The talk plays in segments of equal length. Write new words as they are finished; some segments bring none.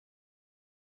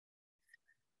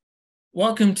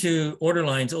Welcome to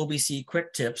Orderline's OBC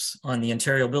Quick Tips on the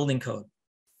Ontario Building Code.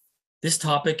 This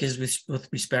topic is with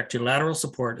respect to lateral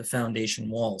support of foundation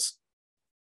walls.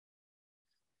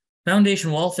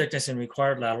 Foundation wall thickness and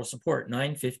required lateral support,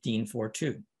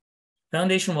 9-15-4-2.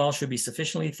 Foundation wall should be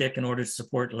sufficiently thick in order to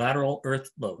support lateral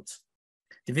earth loads.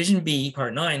 Division B,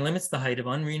 Part 9, limits the height of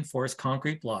unreinforced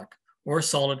concrete block or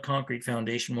solid concrete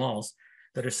foundation walls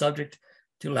that are subject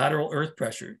to lateral earth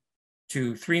pressure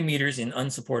to 3 meters in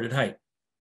unsupported height.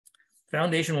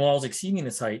 Foundation walls exceeding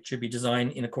this height should be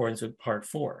designed in accordance with Part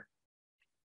 4.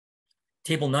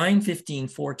 Table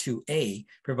 9-15-42A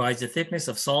provides the thickness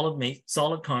of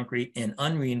solid concrete and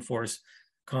unreinforced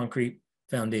concrete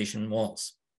foundation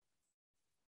walls.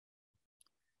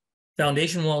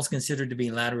 Foundation walls considered to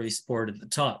be laterally supported at the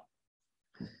top.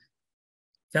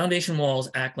 Foundation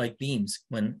walls act like beams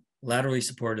when laterally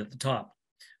supported at the top,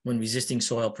 when resisting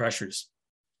soil pressures.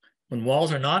 When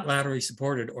walls are not laterally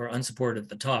supported or unsupported at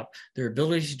the top, their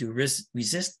ability to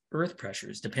resist earth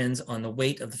pressures depends on the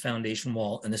weight of the foundation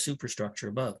wall and the superstructure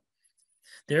above.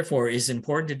 Therefore, it is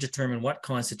important to determine what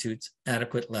constitutes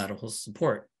adequate lateral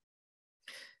support.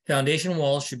 Foundation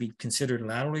walls should be considered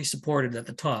laterally supported at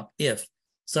the top if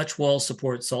such walls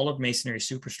support solid masonry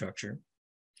superstructure,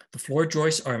 the floor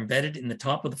joists are embedded in the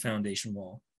top of the foundation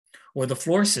wall, or the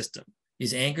floor system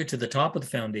is anchored to the top of the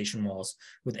foundation walls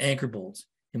with anchor bolts,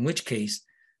 in which case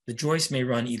the joists may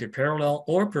run either parallel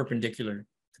or perpendicular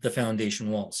to the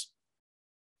foundation walls.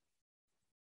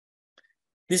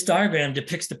 This diagram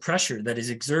depicts the pressure that is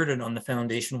exerted on the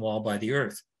foundation wall by the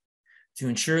earth. To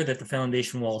ensure that the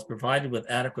foundation wall is provided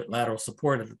with adequate lateral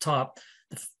support at the top,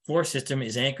 the floor system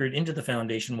is anchored into the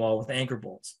foundation wall with anchor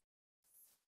bolts.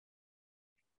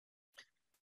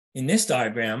 In this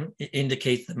diagram, it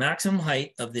indicates the maximum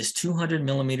height of this 200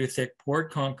 millimeter thick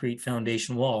poured concrete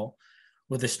foundation wall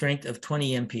with a strength of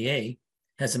 20 MPa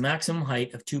has a maximum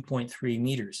height of 2.3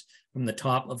 meters from the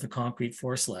top of the concrete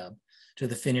floor slab to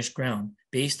the finished ground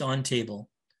based on table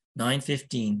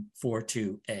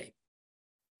 9-15-42A.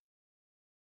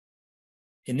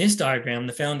 In this diagram,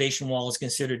 the foundation wall is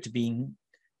considered to be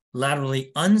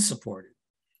laterally unsupported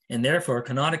and therefore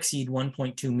cannot exceed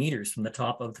 1.2 meters from the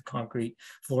top of the concrete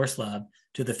floor slab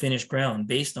to the finished ground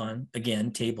based on,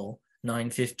 again, table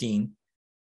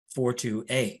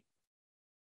 9-15-42A.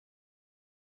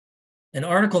 And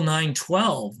Article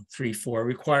 9.12.3.4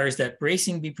 requires that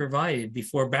bracing be provided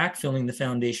before backfilling the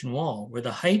foundation wall where the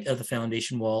height of the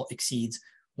foundation wall exceeds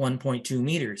 1.2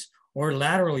 meters or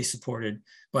laterally supported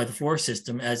by the floor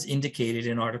system as indicated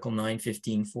in Article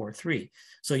 9.15.4.3.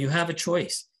 So you have a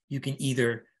choice. You can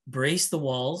either brace the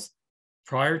walls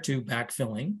prior to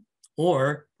backfilling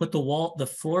or put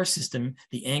the floor system,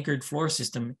 the anchored floor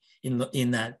system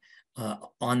in that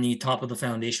on the top of the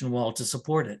foundation wall to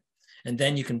support it. And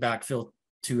then you can backfill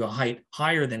to a height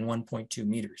higher than 1.2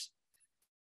 meters.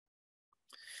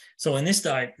 So in this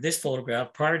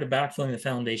photograph, prior to backfilling the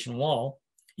foundation wall,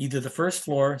 either the first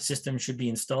floor system should be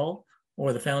installed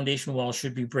or the foundation wall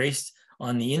should be braced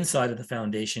on the inside of the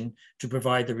foundation to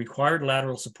provide the required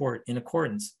lateral support in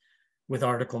accordance with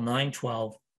Article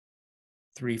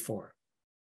 9.12.3.4.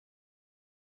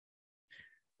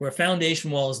 Where a foundation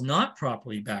wall is not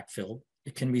properly backfilled,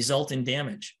 it can result in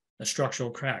damage, a structural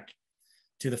crack,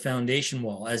 to the foundation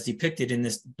wall as depicted in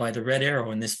this by the red arrow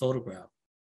in this photograph.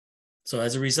 So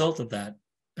as a result of that,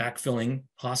 backfilling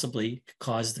possibly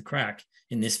caused the crack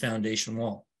in this foundation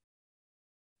wall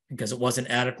because it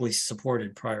wasn't adequately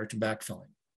supported prior to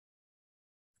backfilling.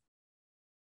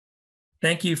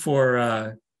 Thank you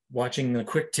for watching the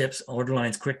quick tips,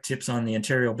 Orderline's quick tips on the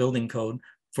Ontario Building Code.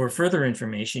 For further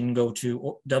information, go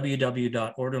to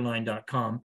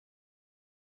www.orderline.com